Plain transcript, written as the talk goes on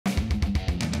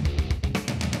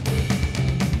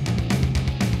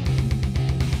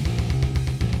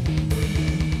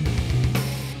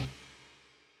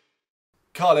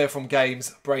Carl here from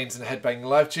Brrraaains A Head-Banging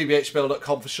Life,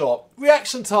 gbhbl.com for short.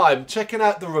 Reaction time, checking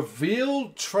out the reveal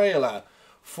trailer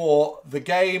for the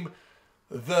game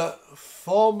The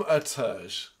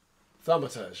Thaumaturge.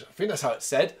 Thaumaturge, I think that's how it's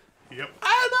said. Yep.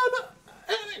 I don't know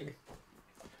anything.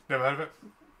 Never heard of it?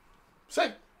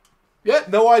 Same. Yeah,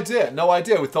 no idea. No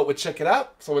idea. We thought we'd check it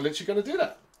out, so we're literally going to do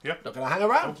that. Yep. Not going to hang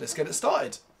around. Let's get it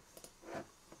started.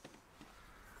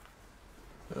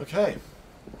 Okay.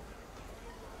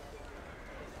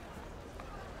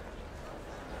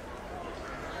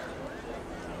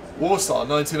 Warsaw,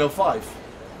 1905.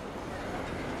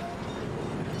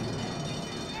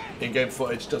 In-game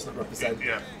footage doesn't represent.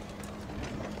 Yeah.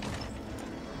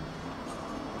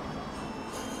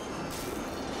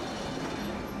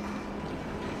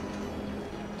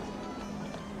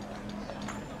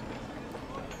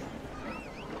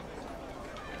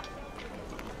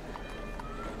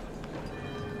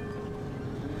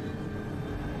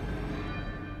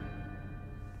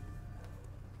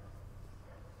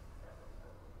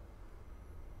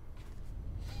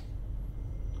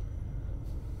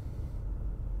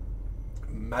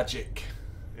 Magic.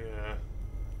 Yeah.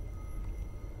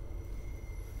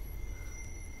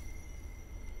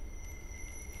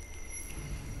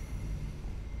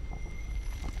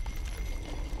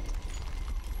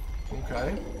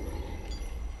 Okay.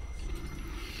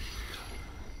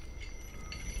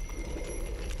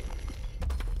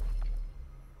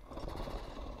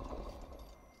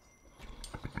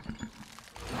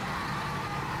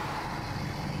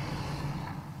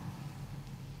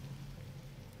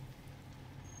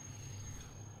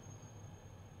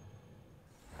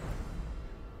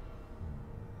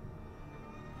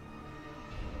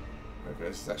 Okay,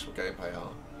 this is actual gameplay, huh?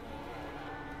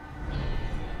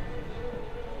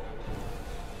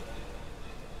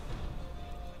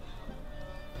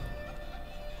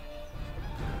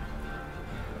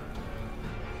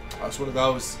 Oh, it's one of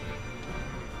those.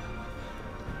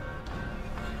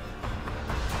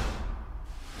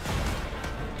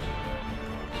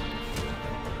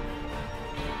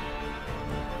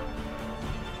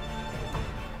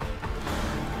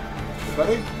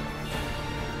 Ready?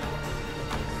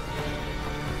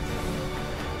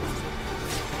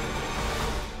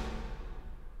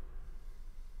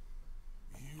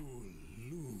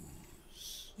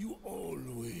 You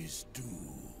always do.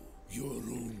 Your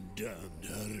own damned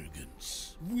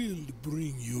arrogance will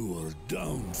bring your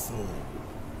downfall.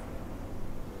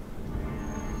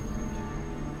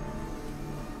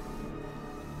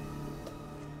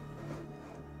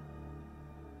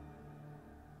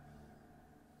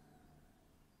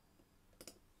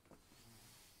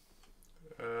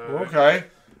 Okay.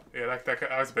 Yeah, that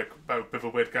was a bit of a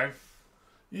weird game.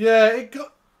 Yeah,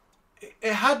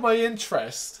 it had my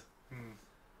interest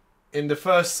in the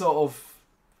first sort of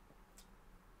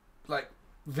like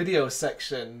video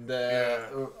section.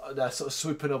 That sort of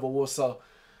swooping over Warsaw,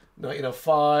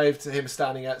 1905, to him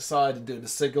standing outside and doing a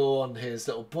sigil on his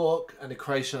little book and the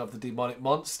creation of the demonic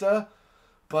monster.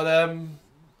 But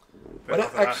when it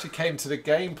actually came to the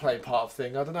gameplay part of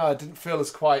thing, I don't know. I didn't feel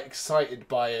as quite excited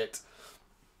by it.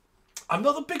 I'm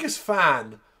not the biggest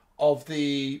fan of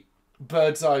the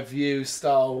bird's eye view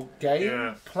style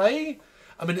gameplay.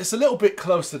 I mean, it's a little bit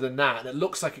closer than that, and it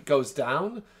looks like it goes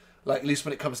down, like at least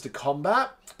when it comes to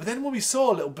combat. But then when we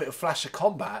saw a little bit of flash of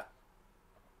combat,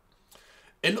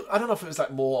 I don't know if it was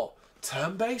like more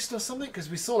turn-based or something, because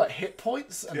we saw like hit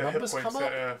points and numbers come up.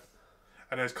 Yeah.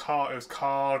 And it was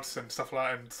cards and stuff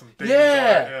like that, and some demons.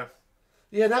 Yeah.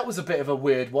 Yeah, that was a bit of a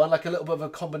weird one, like a little bit of a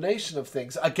combination of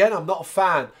things. Again, I'm not a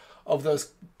fan of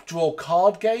those draw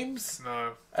card games.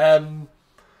 No.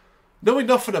 Knowing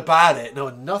nothing about it,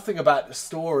 knowing nothing about the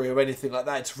story or anything like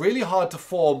that, it's really hard to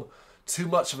form too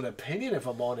much of an opinion, if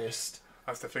I'm honest.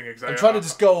 That's the thing, exactly. I'm trying to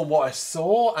just go on what I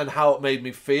saw and how it made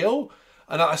me feel.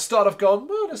 And I started off going,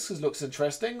 well, this looks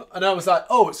interesting. And I was like,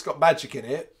 oh, it's got magic in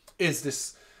it.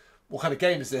 What kind of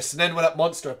game is this? And then when that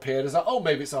monster appeared, I was like, oh,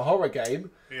 maybe it's a horror game.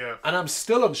 Yeah. And I'm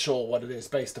still unsure what it is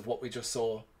based on what we just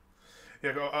saw.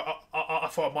 Yeah, I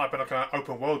thought it might have been like an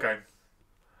open world game.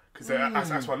 Because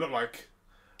that's what it looked like.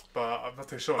 But I'm not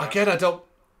too sure. Again,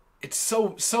 it's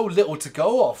so little to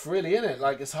go off, really, isn't it?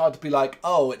 Like, it's hard to be like,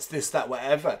 oh, it's this, that,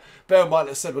 whatever. Bear in mind,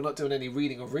 like I said, we're not doing any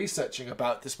reading or researching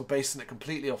about this. We're basing it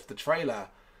completely off the trailer.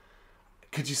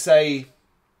 Could you say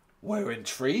we're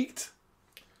intrigued?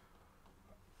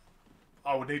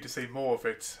 I would need to see more of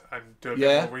it and do a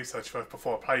bit more research first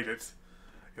before I played it.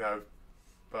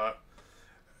 But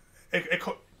it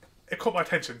caught my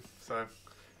attention, so...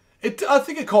 I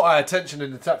think it caught our attention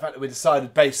in the fact that we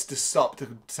decided to stop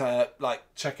to like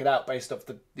check it out based off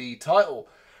the title.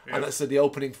 And that's the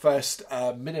opening first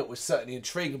minute was certainly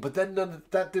intriguing, but then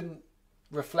that didn't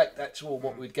reflect actual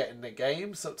what we'd get in the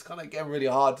game. So it's kind of getting really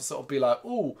hard to sort of be like,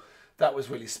 ooh, that was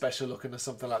really special looking or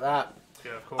something like that.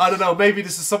 Yeah, of course. I don't know. Maybe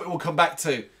this is something we'll come back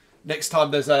to next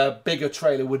time there's a bigger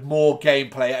trailer with more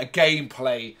gameplay, a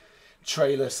gameplay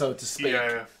trailer, so to speak,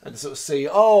 and sort of see,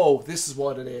 oh, this is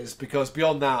what it is. Because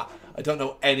beyond that, I don't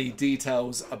know any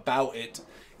details about it.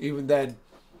 Even then,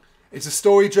 it's a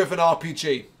story-driven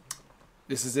RPG.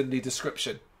 This is in the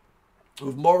description.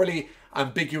 With morally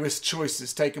ambiguous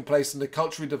choices taking place in the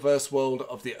culturally diverse world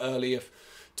of the early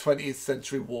 20th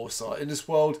century Warsaw. In this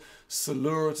world,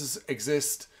 Salurers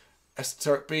exist,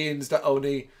 esoteric beings that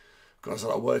only, got a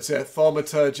lot of words here,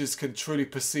 Thaumaturges can truly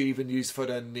perceive and use for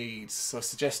their needs. So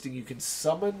suggesting you can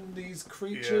summon these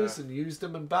creatures and use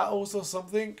them in battles or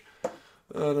something?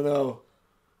 I don't know.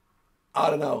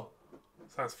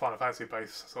 Sounds Final Fantasy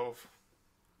based, sort of.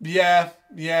 Yeah,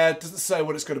 it doesn't say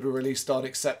what it's going to be released on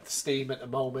except Steam at the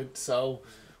moment, so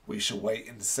we shall wait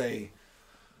and see.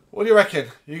 What do you reckon?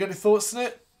 You got any thoughts on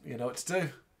it? You know what to do.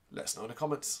 Let us know in the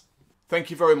comments. Thank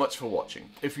you very much for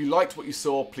watching. If you liked what you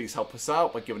saw, please help us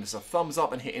out by giving us a thumbs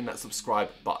up and hitting that subscribe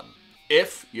button.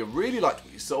 If you really liked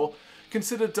what you saw,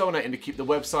 consider donating to keep the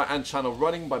website and channel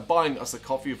running by buying us a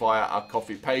coffee via our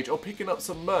coffee page or picking up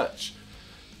some merch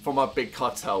from our Big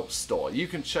Cartel store. You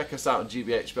can check us out on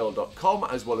gbhbl.com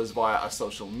as well as via our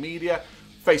social media,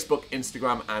 Facebook,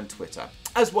 Instagram and Twitter.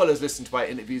 As well as listen to our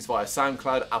interviews via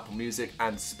SoundCloud, Apple Music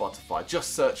and Spotify.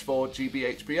 Just search for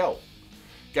GBHBL.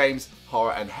 Games,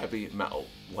 horror and heavy metal.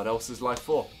 What else is life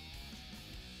for?